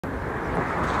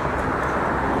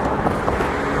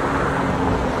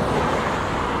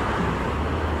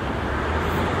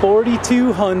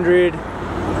4200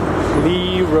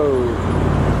 Lee Road.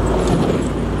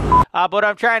 But what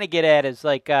I'm trying to get at is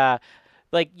like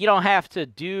you don't have to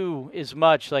do as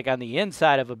much like on the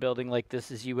inside of a building like this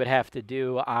as you would have to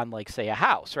do on like say a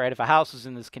house, right? If a house is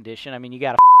in this condition, I mean, you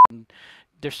got to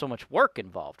there's so much work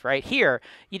involved, right? Here,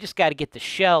 you just got to get the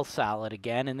shell solid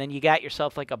again, and then you got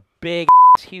yourself like a big,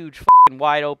 huge,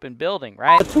 wide open building,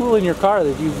 right? A tool in your car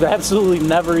that you've absolutely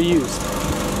never used.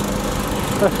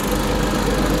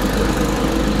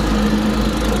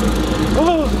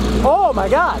 Oh my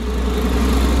God!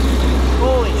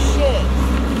 Holy shit!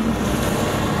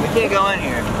 We can't go in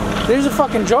here. There's a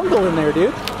fucking jungle in there,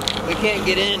 dude. We can't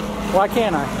get in. Why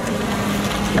can't I?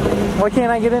 Why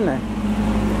can't I get in there?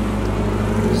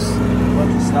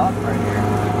 What's the stop right here?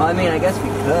 Well, I mean, I guess we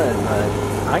could, but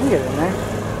I can get in there.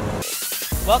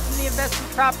 Welcome to the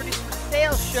Investment Properties for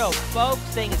Sale Show, folks.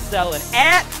 Saying it's selling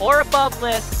at or above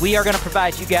list. We are going to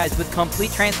provide you guys with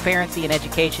complete transparency and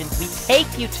education. We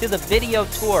take you to the video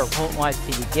tour, HoltonWise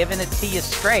TV, giving it to you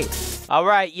straight. All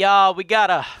right, y'all, we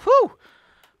got a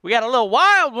little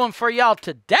wild one for y'all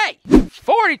today.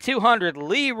 4200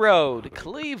 Lee Road,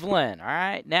 Cleveland. All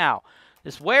right, now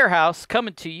this warehouse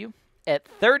coming to you at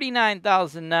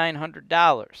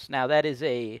 $39,900. Now that is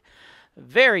a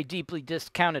very deeply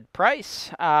discounted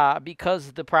price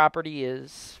because the property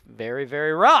is very,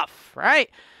 very rough, right?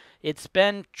 It's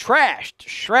been trashed,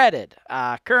 shredded.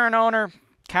 Current owner,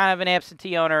 kind of an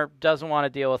absentee owner, doesn't want to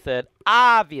deal with it.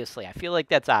 Obviously, I feel like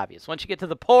that's obvious. Once you get to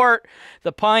the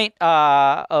point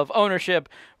of ownership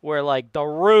where like the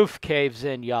roof caves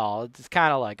in, y'all, it's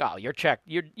kind of like, oh, you're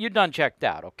done checked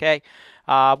out, okay?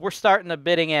 We're starting the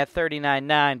bidding at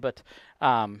 $39,900, but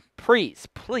please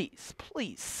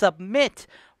submit,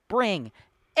 bring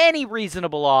any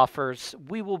reasonable offers.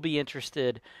 We will be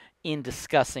interested in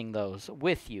discussing those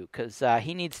with you because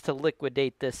he needs to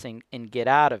liquidate this and get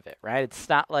out of it, right? It's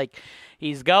not like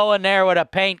he's going there with a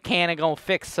paint can and going to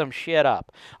fix some shit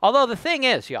up. Although the thing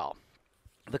is, y'all,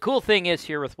 the cool thing is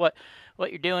here with what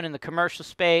you're doing in the commercial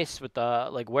space with the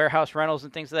like warehouse rentals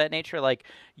and things of that nature, like,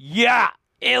 yeah,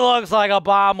 it looks like a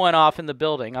bomb went off in the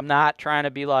building. I'm not trying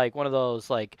to be like one of those,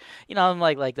 like, you know,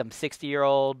 like them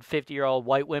 60-year-old, 50-year-old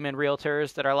white women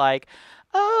realtors that are like,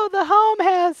 oh, the home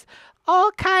has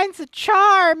all kinds of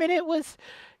charm and it was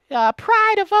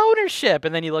pride of ownership.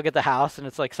 And then you look at the house and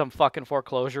it's like some fucking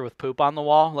foreclosure with poop on the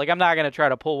wall. Like, I'm not going to try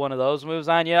to pull one of those moves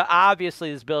on you.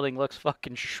 Obviously, this building looks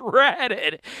fucking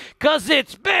shredded because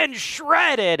it's been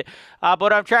shredded. But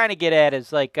what I'm trying to get at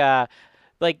is like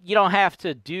you don't have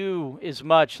to do as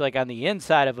much like on the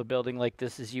inside of a building like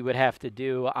this as you would have to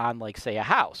do on like say a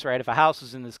house, right? If a house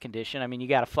is in this condition, I mean, you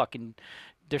got to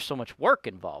there's so much work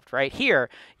involved, right? Here,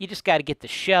 you just got to get the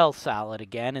shell solid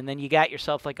again, and then you got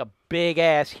yourself like a big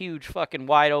ass, huge fucking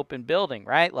wide open building,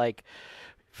 right? Like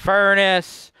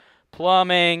furnace,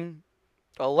 plumbing,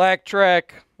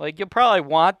 electric, like you'll probably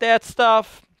want that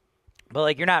stuff. But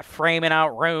like you're not framing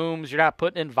out rooms, you're not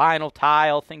putting in vinyl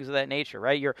tile, things of that nature,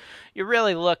 right? You're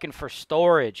really looking for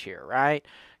storage here, right?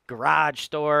 Garage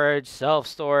storage,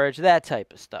 self-storage, that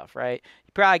type of stuff, right?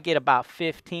 You probably get about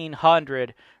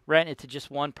 $1,500 renting it to just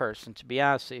one person. To be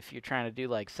honest, if you're trying to do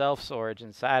like self-storage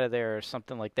inside of there or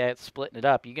something like that, splitting it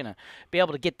up, you're gonna be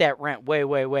able to get that rent way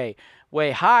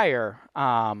higher.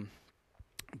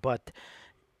 But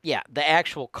yeah, the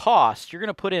actual cost, you're going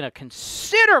to put in a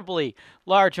considerably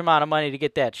large amount of money to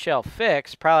get that shelf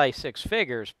fixed, probably 6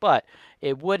 figures, but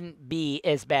it wouldn't be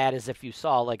as bad as if you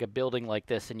saw like a building like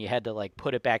this and you had to like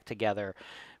put it back together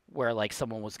where like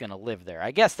someone was going to live there.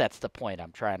 I guess that's the point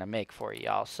I'm trying to make for you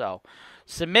all. So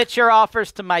submit your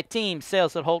offers to my team,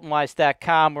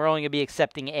 sales@HoltonWise.com. We're only going to be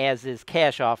accepting as-is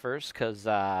cash offers because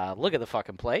look at the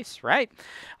fucking place, right?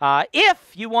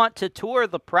 If you want to tour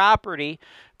the property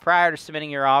prior to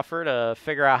submitting your offer to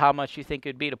figure out how much you think it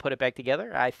would be to put it back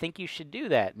together, I think you should do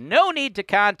that. No need to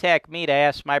contact me to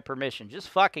ask my permission. Just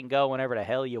fucking go whenever the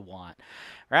hell you want,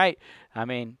 right? I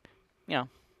mean, you know,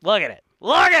 look at it.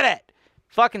 Look at it!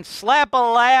 Fucking slap a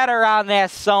ladder on that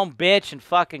son bitch and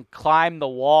fucking climb the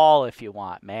wall if you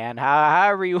want, man.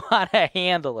 However you want to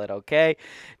handle it, okay?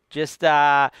 Just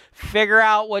figure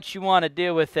out what you want to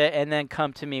do with it and then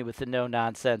come to me with the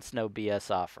no-nonsense, no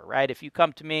BS offer, right? If you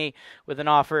come to me with an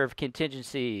offer of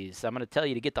contingencies, I'm going to tell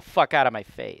you to get the fuck out of my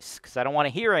face because I don't want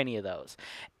to hear any of those.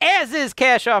 As is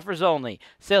cash offers only.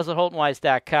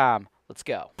 Sales@HoltonWise.com. Let's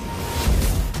go.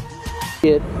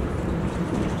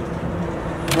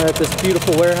 We're at this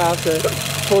beautiful warehouse at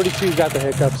 42 got the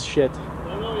hiccups, shit.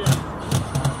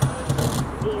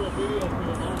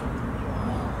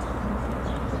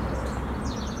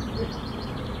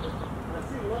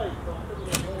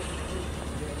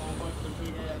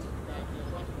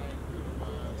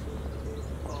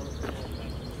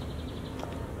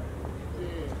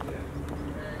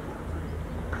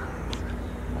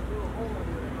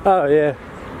 Oh, yeah.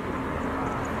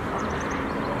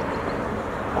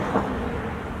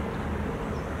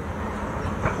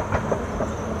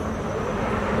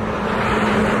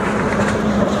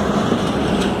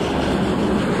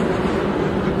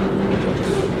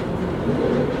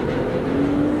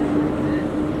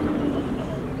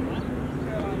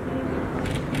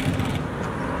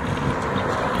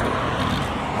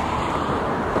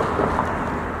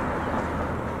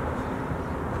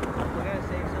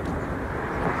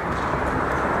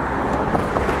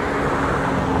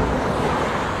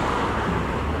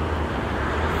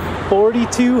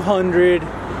 .4200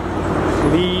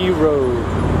 Lee Road.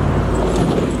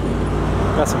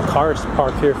 Got some cars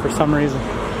parked here for some reason.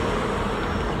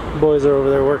 Boys are over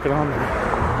there working on them.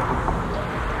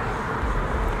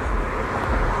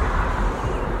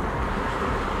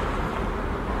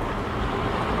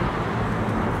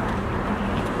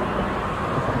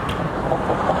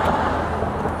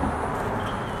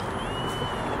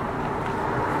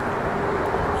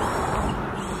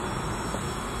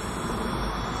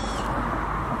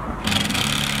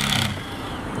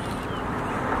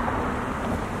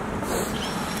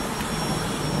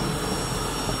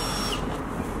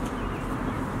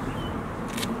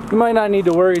 You might not need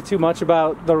to worry too much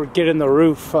about getting the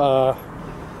roof. I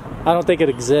don't think it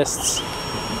exists.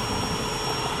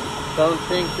 Don't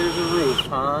think there's a roof,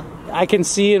 huh? I can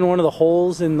see in one of the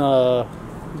holes in the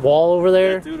wall over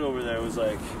there. That dude over there was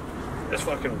like, there's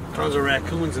fucking tons of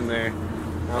raccoons in there.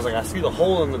 And I was like, I see the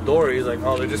hole in the door. He's like,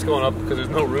 oh, they're just going up because there's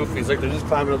no roof. He's like, they're just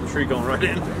climbing up the tree going right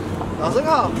in. I was like,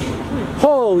 oh.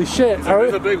 Holy shit. Like,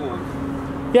 there's a big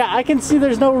one. Yeah, I can see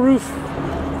there's no roof.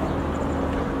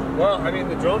 Well, I mean,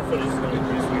 the drone footage is going to be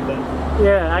pretty sweet then.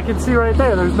 Yeah, I can see right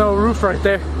there. There's no roof right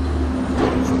there.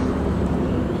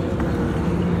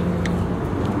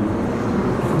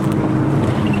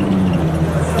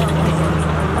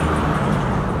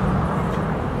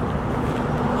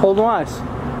 HoltonWise.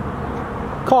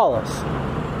 Call us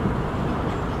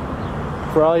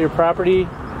for all your property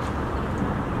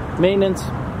maintenance,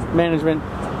 management,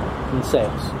 and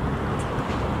sales.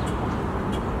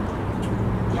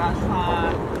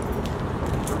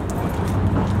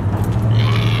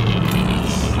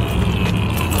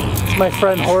 It's my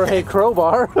friend Jorge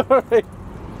Crowbar.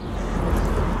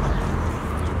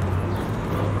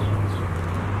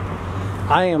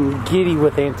 I am giddy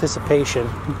with anticipation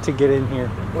to get in here.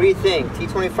 What do you think?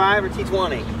 T25 or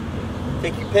T20?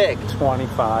 Take your pick.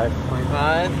 25.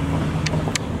 25?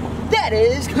 That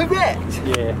is correct!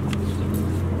 Yeah.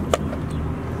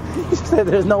 You said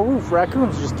there's no roof.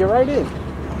 Raccoons, just get right in.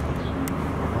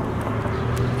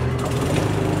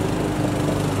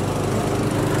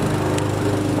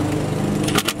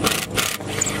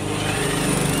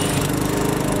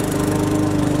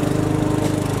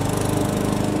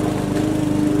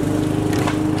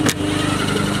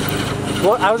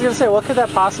 What, I was gonna say, what could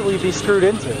that possibly be screwed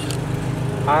into?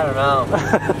 I don't know.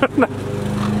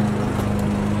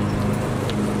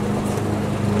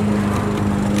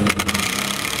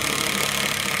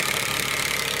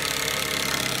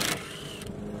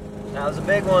 That was a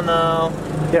big one though.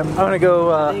 Yep, I'm gonna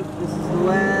go. I think this is the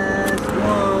last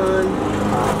one.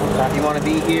 Okay. You want to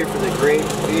be here for the great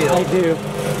deal. I do.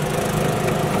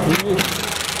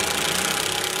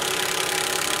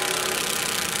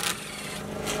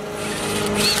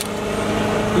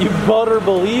 You better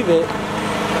believe it.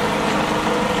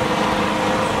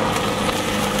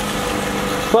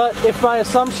 But if my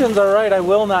assumptions are right, I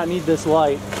will not need this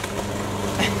light.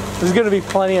 There's going to be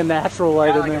plenty of natural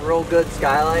light in like there. a real good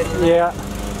skylight in there. Yeah.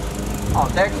 Oh,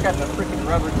 Derek's got the freaking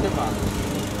rubber tip on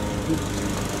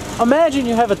it. Imagine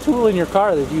you have a tool in your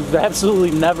car that you've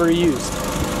absolutely never used.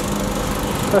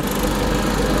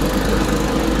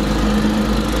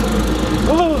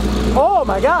 Oh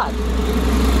my God.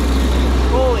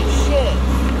 Holy shit.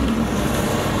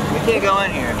 We can't go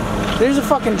in here. There's a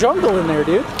fucking jungle in there,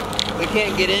 dude. We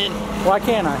can't get in. Why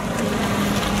can't I?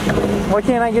 Why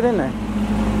can't I get in there?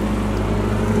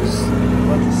 There's a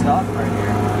bunch of stuff right here.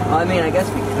 Well, I mean, I guess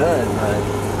we could, but...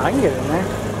 I can get in there.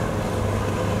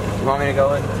 You want me to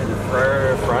go into the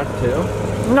front too?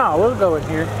 No, we'll go in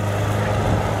here.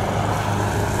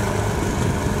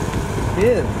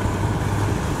 Dude.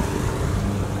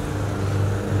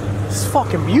 It's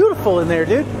fucking beautiful in there,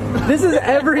 dude. This is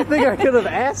everything I could have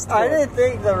asked for. I didn't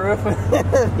think the roof would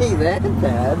be that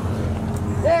bad.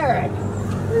 Derek!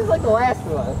 This is like the last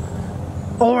one.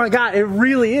 Oh my God, it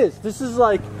really is. This is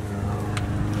like...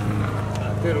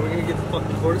 Dude, are we gonna get the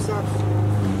fucking cordyceps?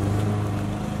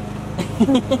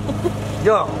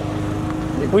 Yo!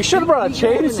 We should have brought a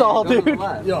chainsaw, dude.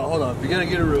 Yo, hold on. I gotta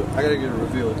get a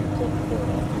reveal.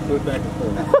 Put it back and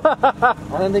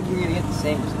forth. I don't think you're gonna get the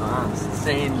same response. The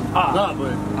same. No,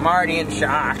 but I'm already in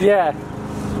shock. Yeah.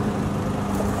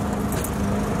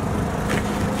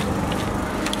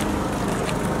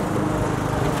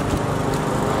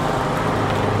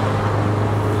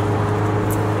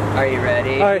 Are you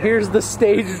ready? All right, here's the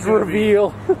staged reveal.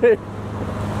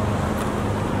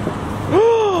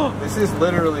 this is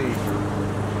literally.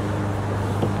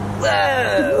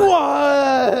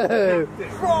 What?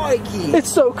 Crikey!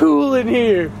 It's so cool in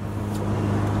here.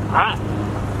 I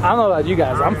don't know about you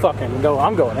guys. I'm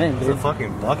going in, There's dude. a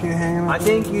fucking bucket hanging. I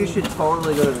think you should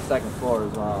totally go to the second floor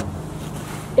as well.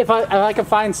 If I can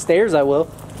find stairs, I will.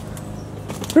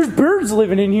 There's birds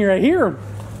living in here. I hear them.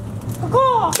 Fuck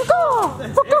off! Fuck off!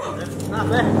 Fuck off! That's not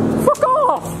bad. Fuck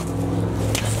off!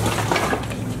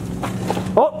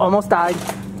 Oh, almost died.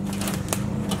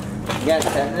 You got a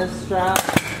tetanus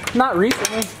shot? Not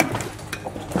recently.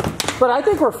 But I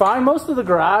think we're fine. Most of the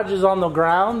garage is on the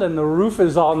ground and the roof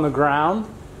is on the ground.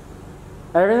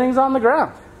 Everything's on the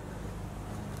ground.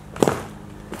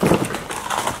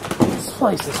 This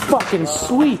place is fucking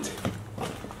sweet.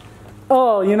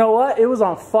 Oh, you know what? It was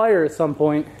on fire at some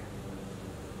point.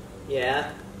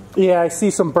 Yeah. Yeah, I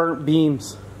see some burnt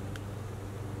beams.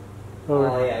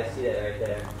 Oh yeah, I see that right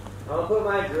there. I'm gonna put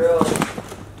my drill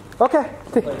Okay.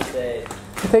 place safe.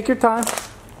 Take your time.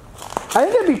 I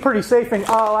think it'd be pretty safe. And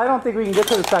oh, I don't think we can get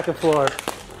to the second floor.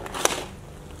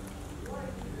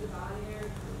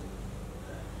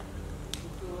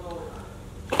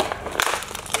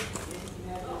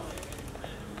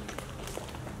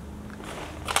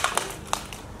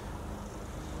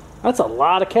 That's a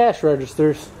lot of cash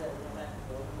registers.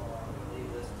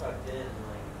 Leave this tucked in, like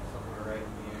somewhere right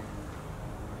here.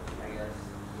 I guess.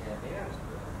 Yeah, maybe I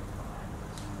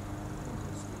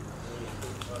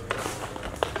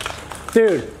was.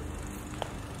 Dude,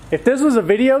 if this was a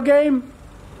video game,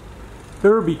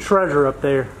 there would be treasure up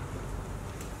there.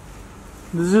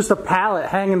 There's just a pallet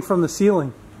hanging from the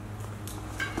ceiling.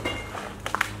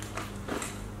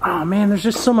 Oh man, there's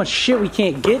just so much shit we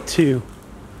can't get to.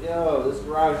 Yo, this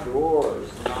garage door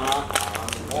is not on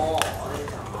the wall.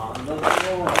 It's on the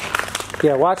floor.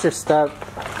 Yeah, watch your step.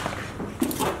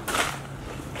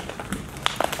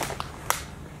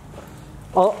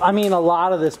 Oh, I mean, a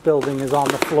lot of this building is on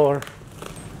the floor.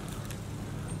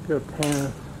 Good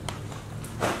pan.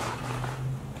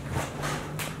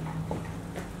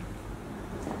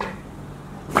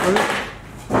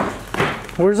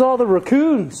 Where's all the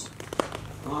raccoons?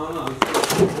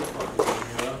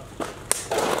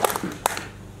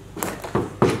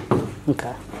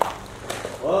 Okay.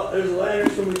 Well, there's a ladder,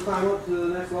 so we climb up to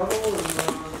the next level.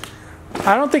 And,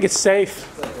 I don't think it's safe.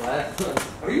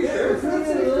 are you sure?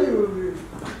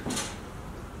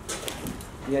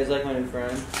 You guys like my new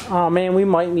friend? Oh man, we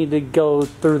might need to go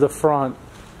through the front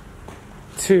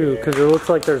too, because it looks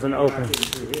like there's an opening.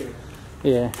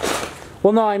 Yeah.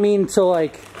 Well, no, I mean to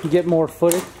like get more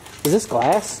footage. Is this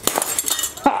glass?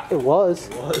 Ha, it was.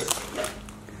 It was.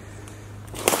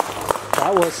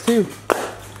 That was too.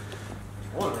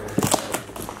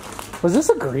 Was this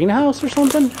a greenhouse or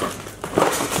something?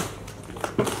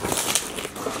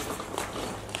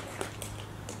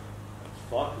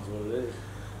 Fuck is what it is.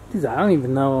 Dude, I don't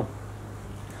even know.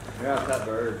 Yeah, it's that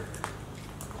bird.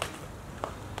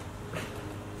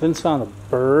 Vince found a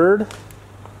bird.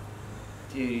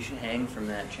 Dude, you should hang from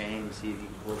that chain and see if you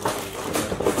can pull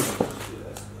it.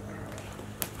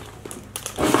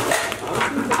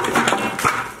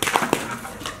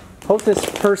 Hope this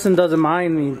person doesn't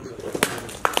mind me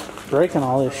breaking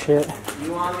all this shit.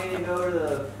 You want me to go to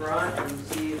the front and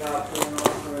see about pulling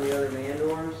off some of the other man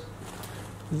doors?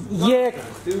 Yeah,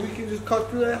 Dude, we can just cut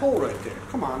through that hole right there.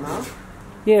 Come on now.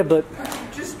 yeah, but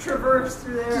Just traverse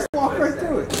through there. Just walk right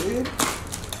through it, dude. I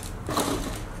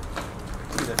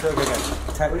feel like I got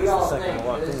What do tetanus y'all the second I think?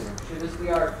 walked in. Should this be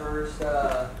our first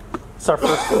it's our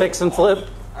first fix and flip.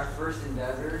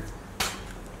 endeavor?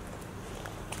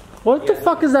 What the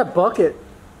fuck is that bucket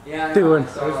Yeah, I know, doing? I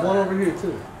saw There's one that. over here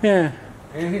too. Yeah,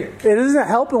 And here. it isn't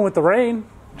helping with the rain.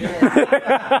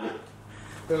 That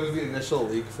was the initial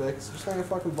leak fix. Just hang a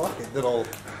fucking bucket that'll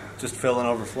just fill and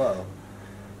overflow.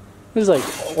 There's like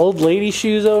old lady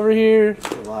shoes over here,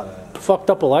 A lot of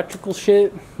fucked up electrical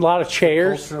shit, a lot of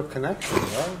chairs. cultural connection,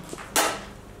 right?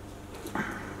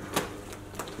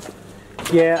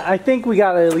 Yeah, I think we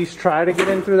gotta at least try to get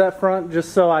in through that front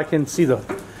just so I can see the...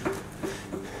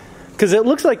 Because it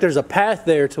looks like there's a path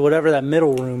there to whatever that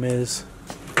middle room is.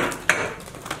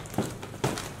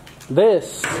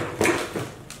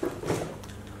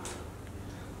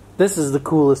 This is the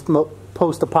coolest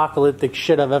post-apocalyptic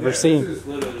shit I've ever seen. This is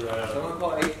literally right out. Someone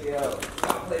call HBO.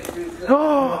 I'll play through the-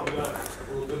 Oh,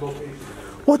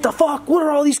 what the fuck? What are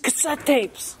all these cassette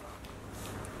tapes?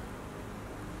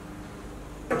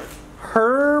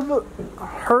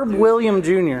 Herb William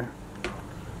Jr.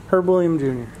 Herb William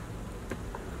Jr.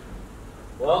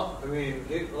 Well, I mean,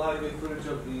 get a lot of good footage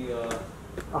of the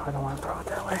Oh, I don't want to throw it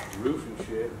that way. roof and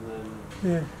shit, and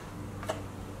then. Yeah.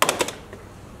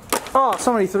 Oh,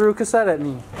 somebody threw a cassette at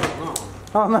me.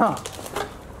 Oh no.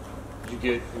 Did you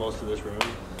get most of this room?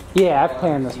 Yeah, I've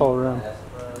panned this whole room.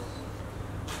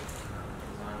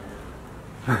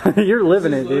 You're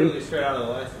living it, Literally dude. straight out of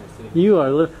the license. Too. You are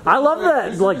living. I love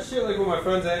that. This Like, is shit like when my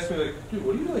friends ask me, like, dude,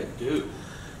 what do you like do?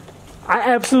 I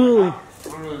absolutely. I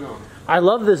don't really know. I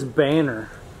love this banner.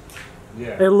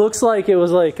 Yeah. It looks like it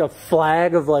was like a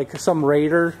flag of like some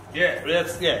raider. Yeah,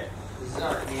 that's This is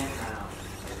our camp now.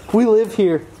 We live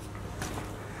here.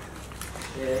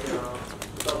 Yeah, you know,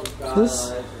 couple This-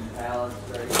 skylights and pallets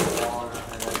ready to fall, and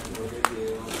that's no big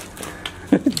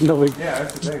deal. No big. Yeah,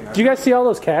 that's the thing. Do you guys see all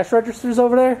those cash registers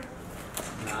over there?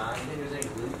 Nah, you think there's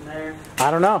any gluten there?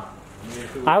 I don't know.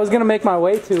 I was gonna make my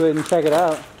way to it and check it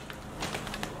out.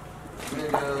 I'm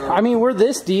gonna go. I mean, we're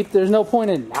this deep. There's no point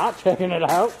in not checking it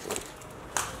out.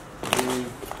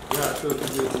 Yeah, so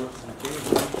it's as much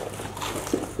as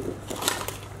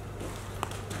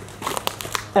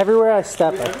Everywhere I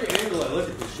step, every angle I look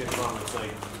at this shit from, it's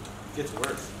like, it gets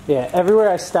worse. yeah. Everywhere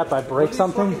I step, I break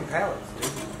something. Fucking pallets,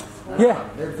 dude. Yeah,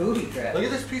 They're booby traps. Look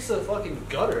at this piece of fucking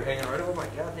gutter hanging right over my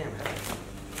goddamn head.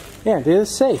 yeah, dude.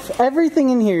 It's safe. Everything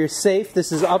in here is safe.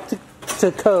 This is up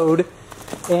to code,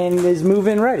 and is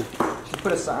move-in ready. Just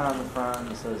put a sign on the front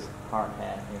that says hard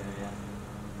hat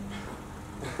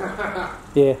area.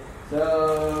 Yeah.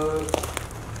 So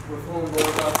we're pulling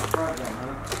boards off the front then, huh?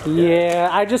 Yeah,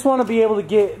 I just want to be able to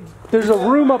get. There's a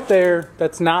room up there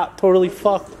that's not totally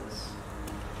fucked.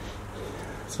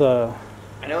 So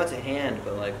I know it's a hand,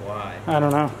 but like why? I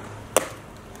don't know.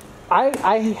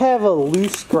 I have a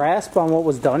loose grasp on what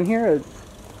was done here.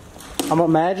 I'm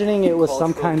imagining it was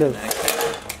some kind of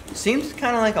Seems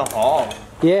kind of like a hall.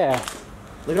 yeah.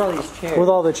 Look at all these chairs. With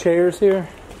all the chairs here.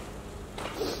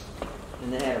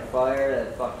 And they had a fire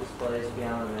that fucked this place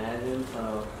beyond imagine.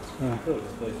 So I feel like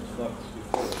this place was fucked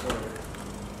before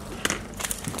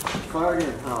the fire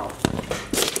didn't help.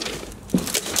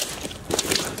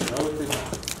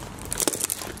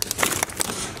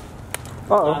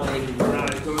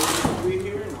 Uh-oh.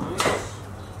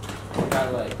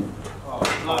 Got like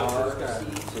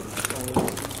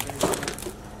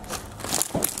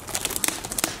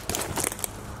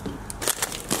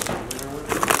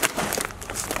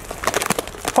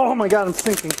Oh my god, I'm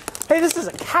sinking. Hey, this is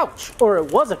a couch. Or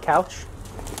it was a couch.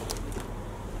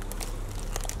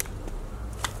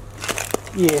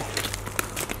 Yeah.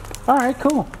 Alright,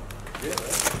 cool.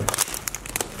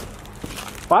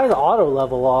 Why the auto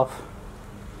level off?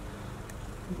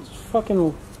 Just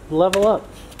fucking level up.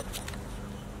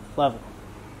 Level.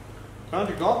 Found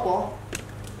your golf ball.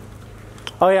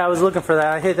 Oh yeah, I was looking for that.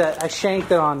 I hit that. I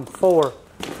shanked it on 4.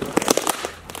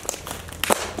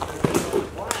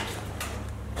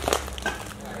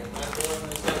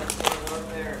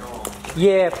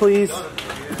 Yeah, please.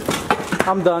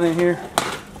 I'm done in here.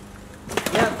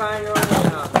 yeah, find your own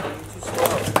enough.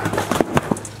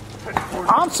 You're too slow.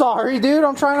 I'm sorry, dude.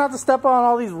 I'm trying not to step on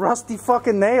all these rusty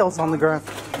fucking nails on the ground.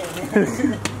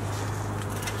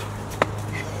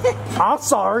 I'm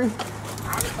sorry.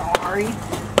 Sorry.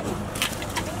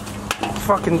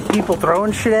 Fucking people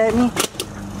throwing shit at me.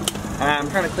 I'm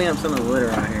trying to clean up some of the litter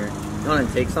out here. You want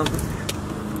to take something?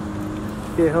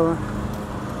 Yeah, hold on.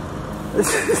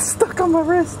 It's stuck on my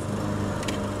wrist.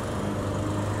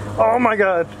 Oh my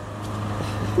god.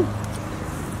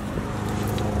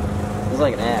 It's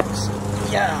like an axe.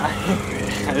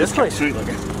 Yeah. This place sweet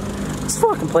looking. This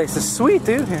fucking place is sweet,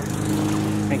 dude. Here.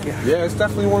 Thank you. Yeah, it's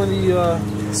definitely one of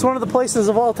the. It's one of the places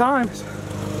of all time.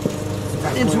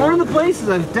 It's one of the places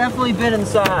I've definitely been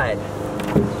inside.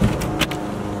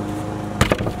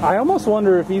 I almost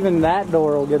wonder if even that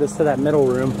door will get us to that middle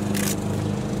room.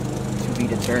 To be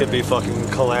determined. Could be fucking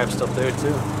collapsed up there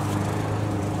too.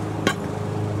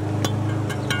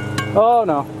 Oh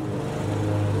no.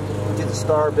 Do the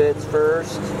star bits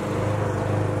first.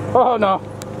 Oh no.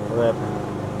 What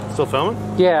happened? Still filming?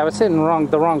 Yeah, I was hitting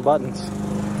the wrong buttons.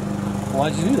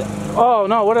 Why'd you do that? Oh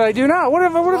no, what did I do now? What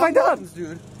have I done?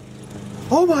 Dude.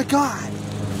 Oh my god!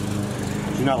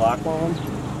 Did you not lock one of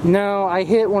them? No, I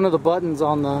hit one of the buttons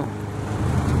on the...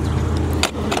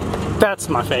 That's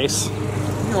my face.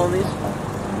 You own these?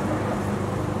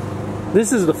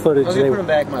 This is the footage I was they... gonna put them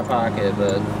back in my pocket,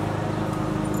 but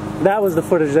That was the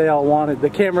footage they all wanted. The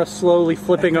camera slowly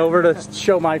flipping over to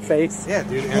show my face. Yeah,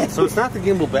 dude. And so it's not the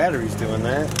gimbal batteries doing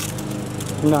that.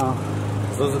 No.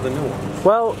 Those are the new ones.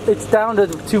 Well, it's down to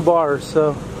 2 bars,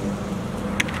 so.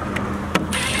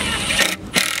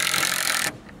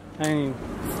 I mean,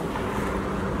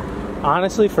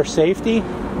 honestly, for safety,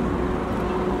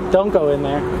 don't go in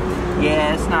there.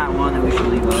 Yeah, it's not one that we should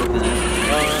leave open.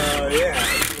 Yeah.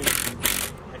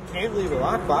 I can't leave a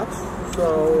lockbox,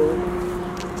 so.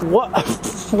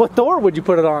 What door would you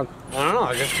put it on? I don't know.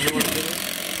 I guess you want to get in.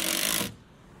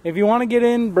 If you want to get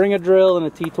in, bring a drill and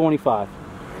a T25.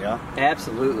 Yeah.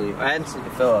 Absolutely. I hadn't seen the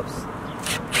Phillips.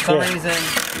 For some reason,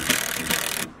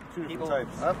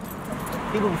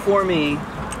 people before me,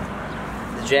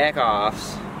 the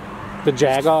jack-offs. The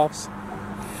jag-offs?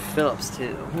 Phillips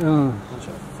too. Bunch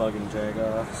of fucking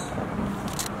jag-offs.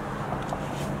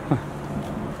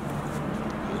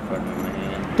 Just put them in my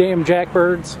hand. Damn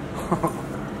jackbirds.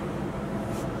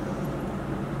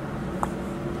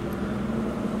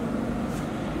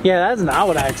 Yeah, that's not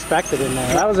what I expected in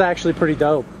there. That was actually pretty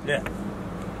dope. Yeah.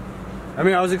 I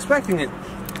mean, I was expecting it.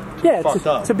 Yeah,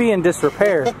 to be in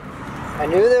disrepair. I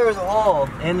knew there was a hole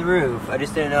in the roof. I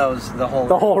just didn't know it was the whole.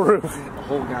 The whole roof. The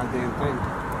whole goddamn thing.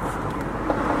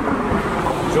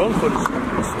 Drone footage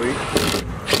is sweet.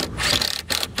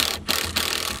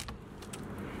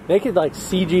 They could like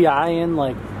CGI in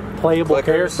like playable Clickers.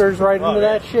 characters right into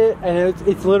that shit, and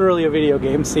it's literally a video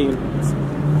game scene.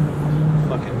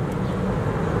 Fucking.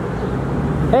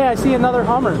 Hey, I see another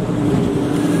Hummer.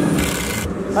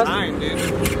 That's, Sign, dude.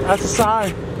 That's a sign.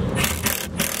 You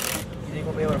think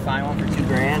we'll be able to find one for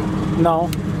 $2,000? No,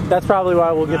 that's probably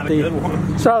why we'll Not get a good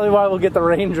one. That's probably why we'll get the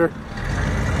Ranger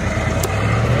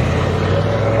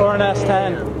or an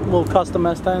S10, a little custom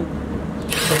S10.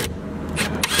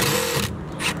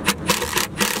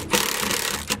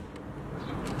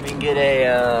 We can get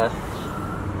a.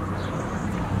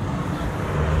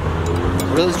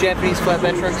 What are those Japanese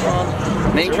flatbed trucks called?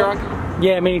 Mini truck?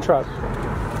 Yeah, mini truck.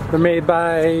 They're made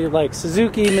by like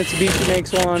Suzuki, Mitsubishi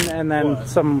makes one, and then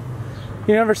some.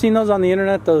 You ever seen those on the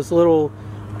internet? Those little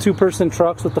 2-person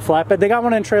trucks with the flatbed. They got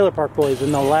one in Trailer Park Boys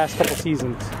in the last couple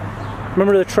seasons.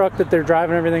 Remember the truck that they're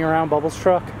driving everything around, Bubbles'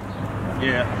 truck?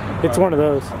 Yeah. It's one of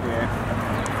those. Yeah.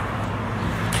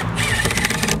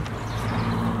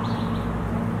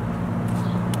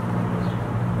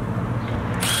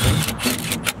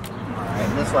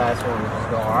 Alright, this last one is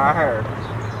going hard.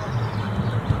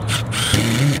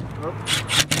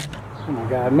 Oh my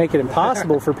god, make it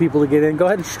impossible for people to get in. Go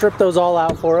ahead and strip those all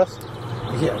out for us.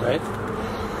 Yeah, right?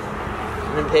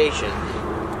 I'm impatient.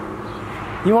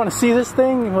 You want to see this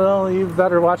thing? Well, you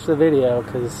better watch the video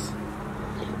because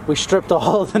we stripped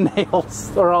all of the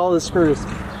nails or all the screws.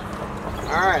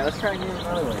 Alright, let's try and get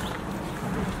another one.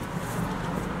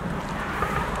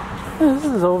 This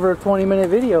is over a 20-minute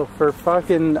video for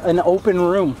fucking an open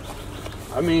room.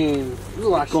 I mean, there's a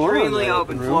lot going on. Extremely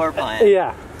open floor plan.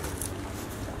 Yeah.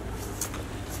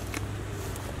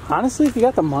 Honestly, if you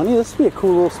got the money, this would be a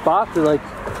cool little spot to like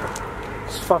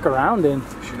just fuck around in.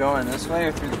 Should we go in this way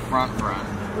or through the front?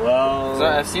 Well, So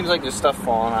it seems like there's stuff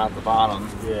falling out the bottom.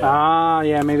 yeah. Ah,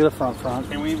 yeah, maybe the front.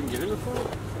 Can we even get in the front?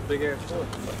 Big ass door.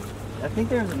 I think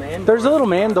there's a man. There's a little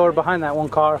man door behind that one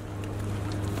car.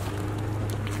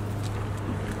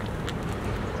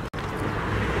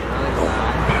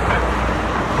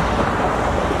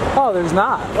 Oh, there's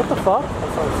not. What the fuck?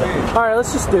 That's what I'm saying. Alright,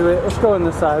 let's just do it. Let's go in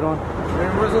this side one.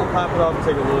 Man, where's little pop it off and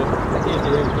take a look? I can't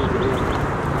get in, can't get in.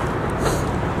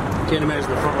 Can't imagine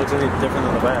the front looks any different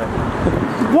than the back.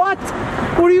 What?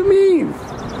 What do you mean?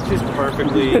 It's just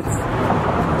perfectly.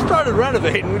 Started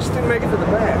renovating, we just didn't make it to the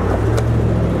back.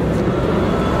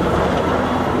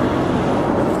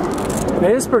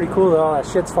 It is pretty cool that all that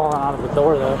shit's falling out of the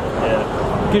door though.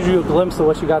 Yeah. Gives you a glimpse of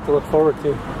what you got to look forward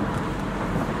to.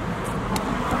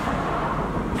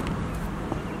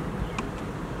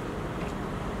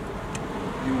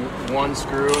 One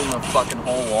screw and the fucking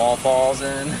whole wall falls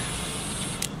in.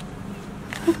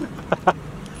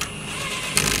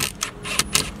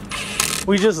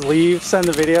 We just leave, send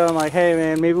the video, I'm like, hey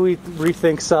man, maybe we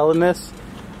rethink selling this.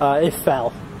 It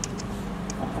fell.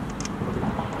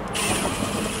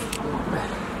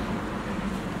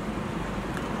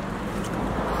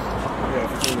 Yeah,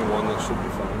 if it's only one, that should be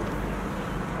fine.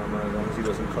 As long as he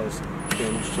doesn't cause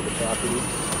damage to the property.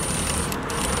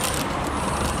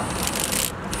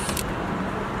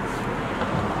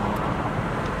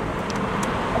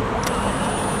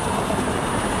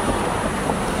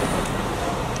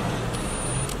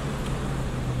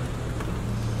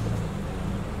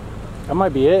 That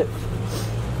might be it.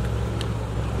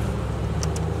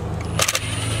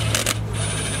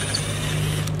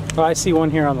 Oh, I see one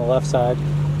here on the left side.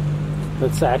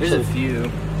 That's actually. There's a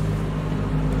few.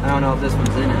 I don't know if this one's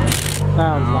in it.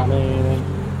 That one's not anything.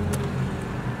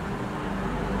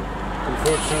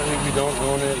 Unfortunately, we don't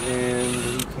own it, and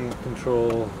we can't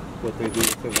control what they do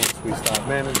with it once we stop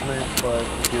management. But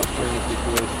if you're in a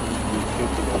situation, we think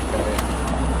it's okay.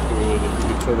 So if we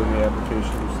could show them the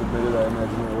application you submitted, I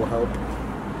imagine it will help.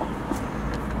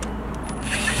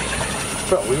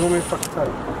 Bro, what do you want me to fucking tell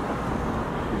you?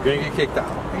 You're gonna get kicked out.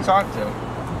 Who are you talking to?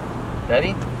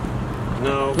 Daddy?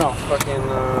 No. No. Fucking,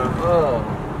 Oh.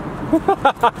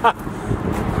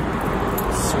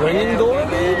 swinging door?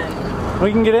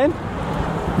 We can get in?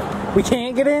 We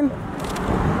can't get in?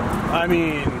 I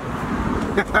mean...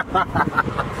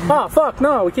 Oh, fuck,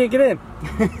 no, we can't get in.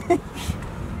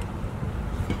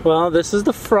 Well, this is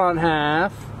the front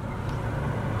half.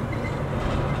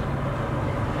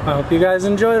 I hope you guys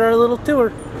enjoyed our little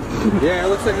tour. Yeah, it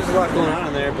looks like there's a lot going on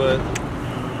in there, but...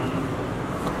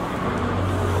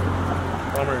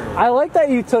 I like that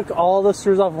you took all the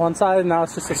screws off one side and now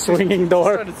it's just a swinging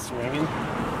door. Started swinging.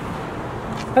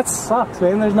 That sucks,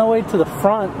 man. There's no way to the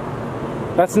front.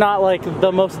 That's not like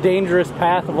the most dangerous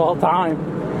path of all time.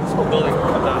 This whole building will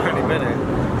come down any minute.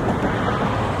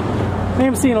 I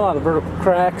am seeing a lot of vertical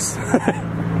cracks.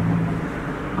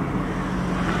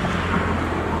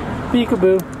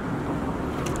 Peekaboo.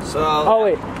 So. Oh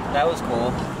wait, That was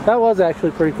cool. that was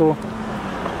actually pretty cool.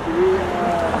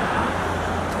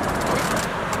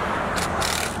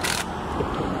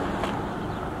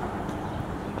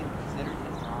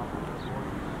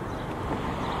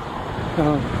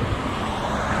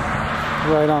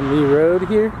 Right on the road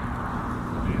here.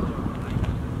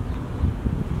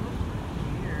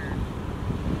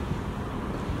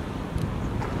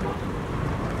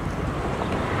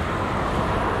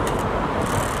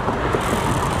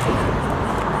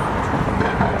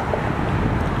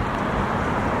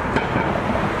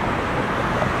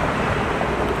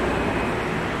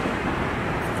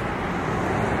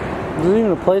 There's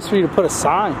even a place for you to put a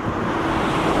sign.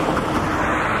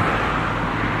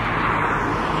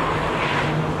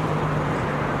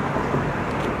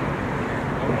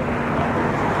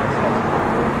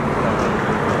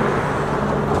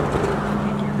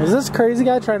 Is this crazy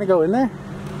guy trying to go in there?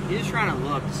 He's just trying to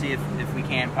look to see if we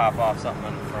can pop off something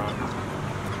in the front.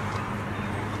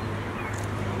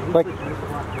 Like,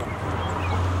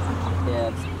 Yeah,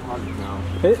 it's hard to know.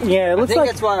 yeah, it I looks think like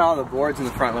that's why all the boards in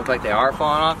the front look like they are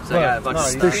falling off. Because I got a bunch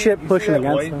of there's stuff. shit pushing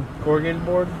against white them. corrugated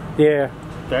board? Yeah.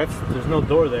 There's no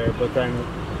door there, but then the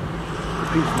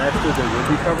piece next to it that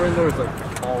would be covering door is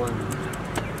like falling.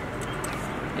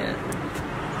 Yeah.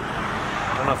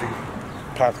 I don't know if you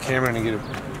can pop the camera in and get a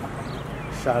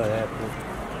shot of that.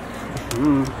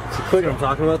 Mm. See what I'm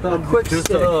talking about though? A quick Just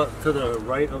stick. to the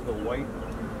right of the white.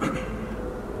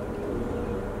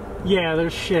 Yeah,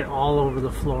 there's shit all over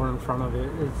the floor in front of it.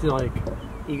 It's like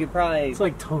You could probably it's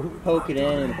like totally poke it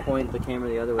in and point the camera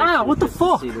the other way. Ah, too, what the just to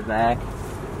fuck? See the back.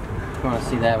 If you want to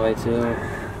see that way too.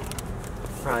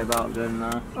 Probably about good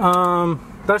enough.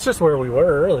 That's just where we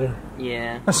were earlier.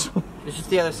 Yeah. It's just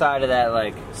the other side of that,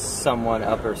 like, somewhat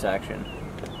upper section.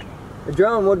 The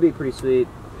drone would be pretty sweet.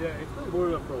 Yeah, it's been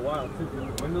boarded up for a while too.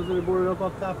 The windows that are boarded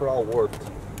up top are all warped.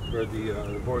 Or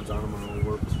the boards on them are all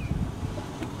warped.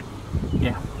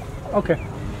 Yeah. Okay.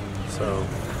 So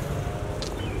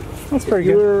That's pretty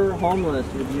If you good. were homeless,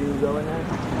 would you go in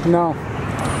there? No.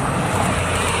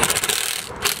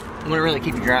 Wouldn't really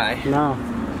keep you dry. No.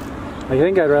 I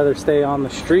think I'd rather stay on the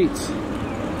streets.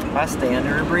 I stay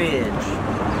under a bridge.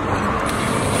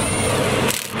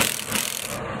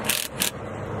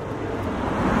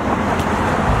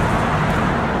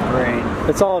 Great.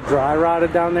 It's all dry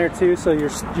rotted down there too, so your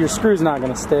screw's not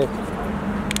gonna stick.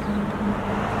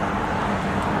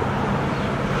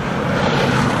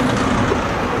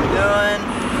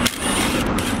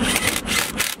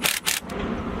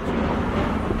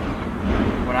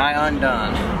 When I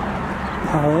undone.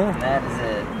 Oh yeah. That is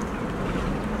it.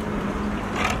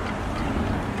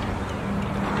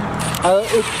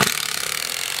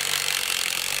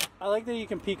 I like that you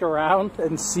can peek around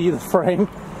and see the frame.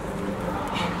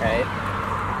 Right.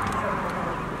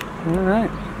 All right.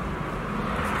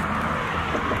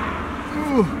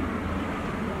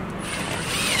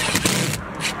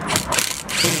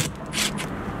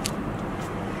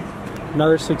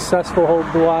 Another successful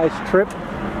HoltonWise trip.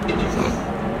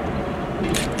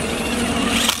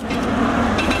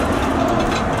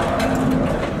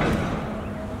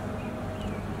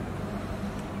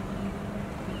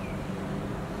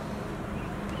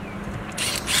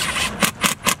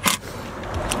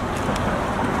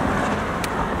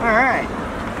 Alright.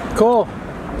 Cool.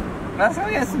 Let's go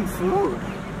get some food.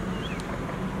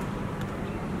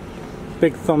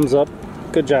 Big thumbs up.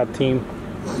 Good job, team.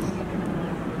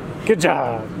 Good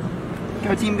job.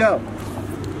 Go team, go.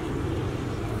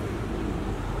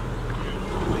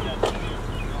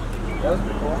 That was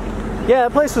pretty cool. Yeah,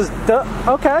 that place was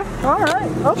okay. All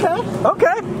right.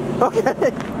 Okay.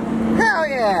 Hell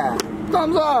yeah!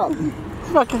 Thumbs up!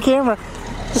 Fucking camera.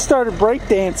 Just started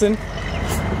breakdancing.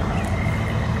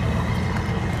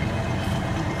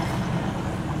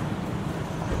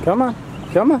 Come on.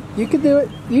 You can do it.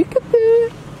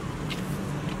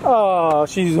 Oh,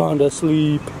 she's on to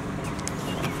sleep.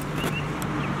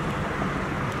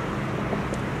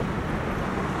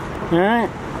 All right.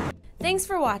 Thanks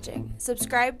for watching.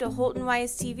 Subscribe to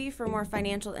HoltonWise TV for more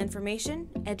financial information,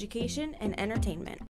 education, and entertainment.